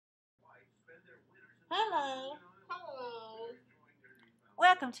Hello. Hello.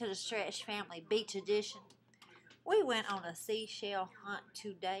 Welcome to the Stretch Family Beach Edition. We went on a seashell hunt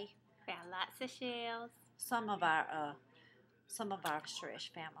today. Found lots of shells. Some of our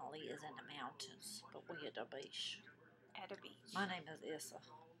Stretch family is in the mountains, but we at the beach. At a beach. My name is Issa.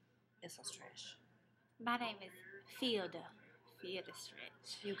 Issa Stretch. My name is Fielda. Fielda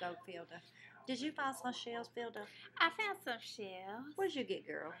Stretch. You go, Fielda. Did you find some shells, Fielda? I found some shells. What did you get,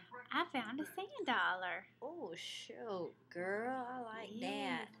 girl? I found a sand dollar. Oh, shoot, girl. I like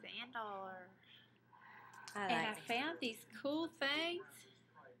that. Sand dollar. I found these cool things.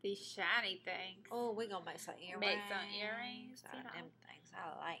 These shiny things. Oh, we're going to make some earrings. Make some earrings. Them things.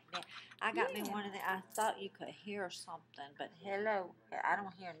 I like that. I got me one of them. I thought you could hear something, but hello. I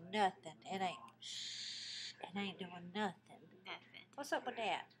don't hear nothing. It ain't doing nothing. Nothing. What's up with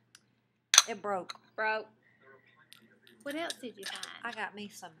that? It broke. Broke. What else did you find? I got me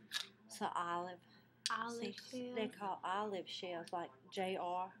some olive. Olive shells? They call olive shells, like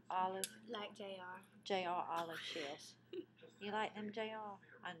JR olive. Like JR. JR olive shells. You like them, JR?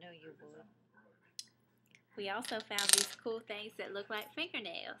 I knew you would. We also found these cool things that look like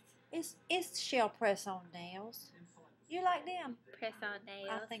fingernails. It's shell press on nails. You like them? Press on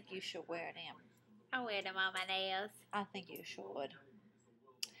nails. I think you should wear them. I wear them on my nails. I think you should.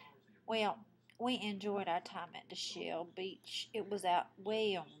 Well, we enjoyed our time at the Shell Beach. It was out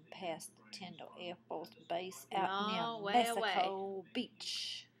way on past the Tyndall Air Force Base out near Mexico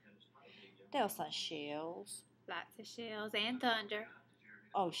Beach. There were some shells. Lots of shells and thunder.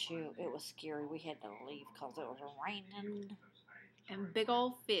 Oh, shoot. It was scary. We had to leave because it was raining. And big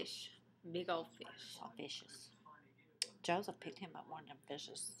old fish. Big old fish. Some fishes. Joseph picked him up one of them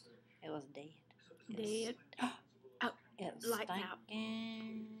fishes. It was dead. Dead? Oh, it was like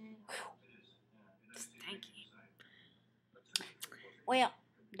stinking. Stinky. Well,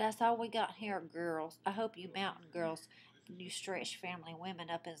 that's all we got here, girls. I hope you mountain girls, you Stretch family women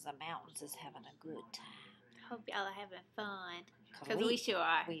up in the mountains is having a good time. Hope y'all are having fun. Because we sure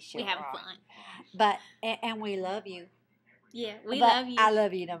are. We having fun. But, and we love you. Yeah, we love you. I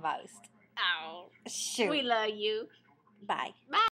love you the most. Oh. Shoot. We love you. Bye. Bye.